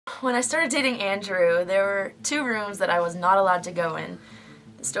when I started dating Andrew, there were 2 rooms that I was not allowed to go in.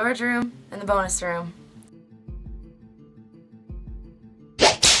 The storage room and the bonus room.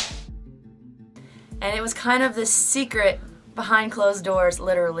 And it was kind of this secret behind closed doors,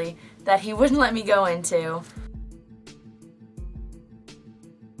 literally, that he wouldn't let me go into.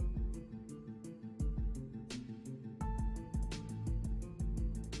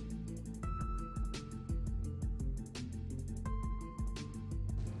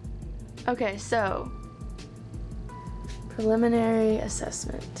 Okay, so preliminary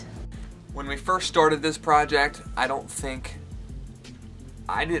assessment. When we first started this project, I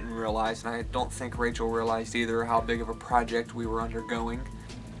didn't realize, and I don't think Rachel realized either, how big of a project we were undergoing.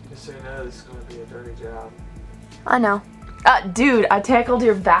 Just so you know, this is going to be a dirty job. I know. Dude, I tackled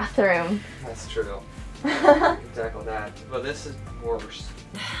your bathroom. That's true. You can tackle that. But this is worse.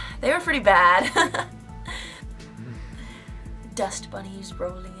 They were pretty bad. Dust bunnies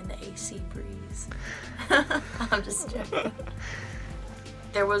rolling in the AC breeze. I'm just joking.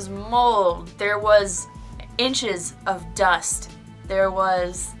 There was mold. There was inches of dust. There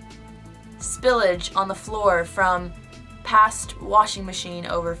was spillage on the floor from past washing machine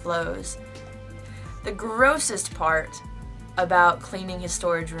overflows. The grossest part about cleaning his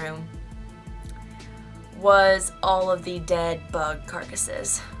storage room was all of the dead bug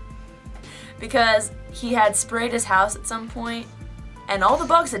carcasses. Because he had sprayed his house at some point and all the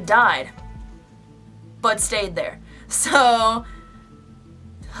bugs had died, but stayed there. So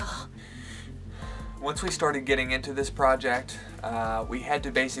once we started getting into this project, we had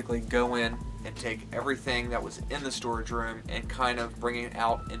to basically go in and take everything that was in the storage room and kind of bring it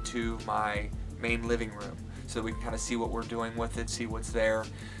out into my main living room so we can kind of see what we're doing with it, see what's there.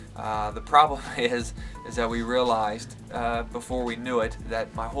 The problem is that we realized before we knew it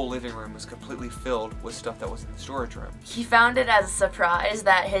that my whole living room was completely filled with stuff that was in the storage room. He found it as a surprise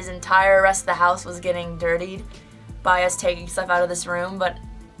that his entire rest of the house was getting dirtied by us taking stuff out of this room, but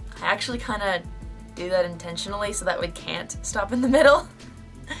I actually kind of do that intentionally so that we can't stop in the middle.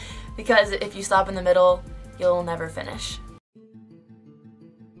 Because if you stop in the middle, you'll never finish.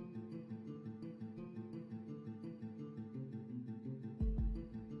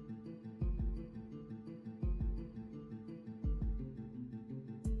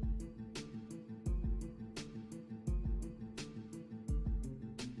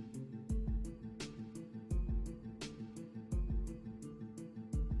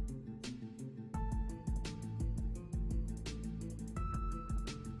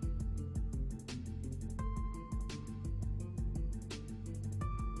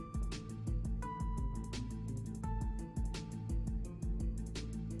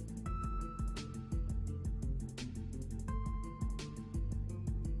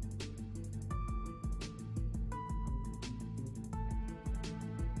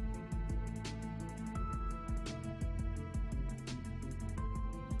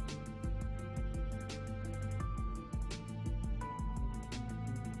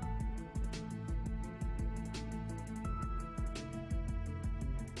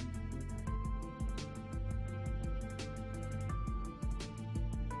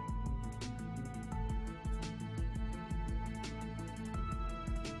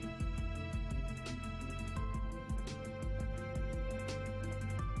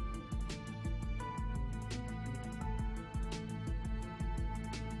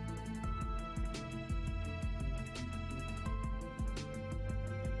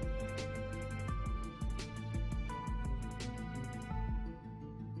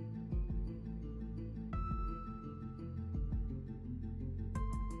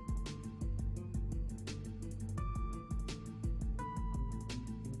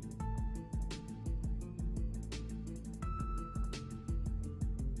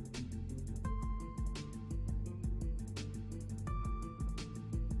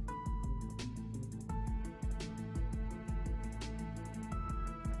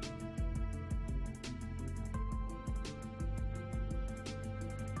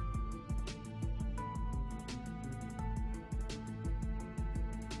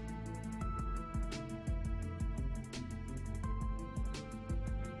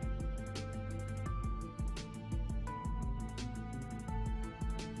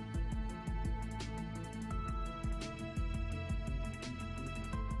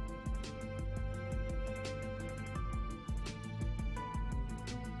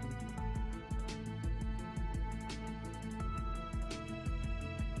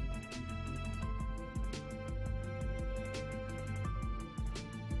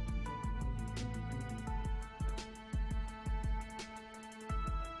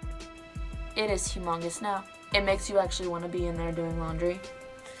 It is humongous now. It makes you actually want to be in there doing laundry.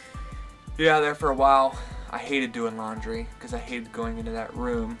 Yeah, there for a while, I hated doing laundry because I hated going into that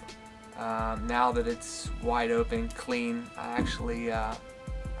room. Now that it's wide open, clean, I actually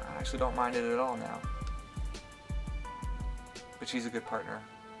don't mind it at all now. But she's a good partner.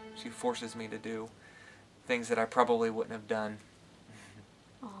 She forces me to do things that I probably wouldn't have done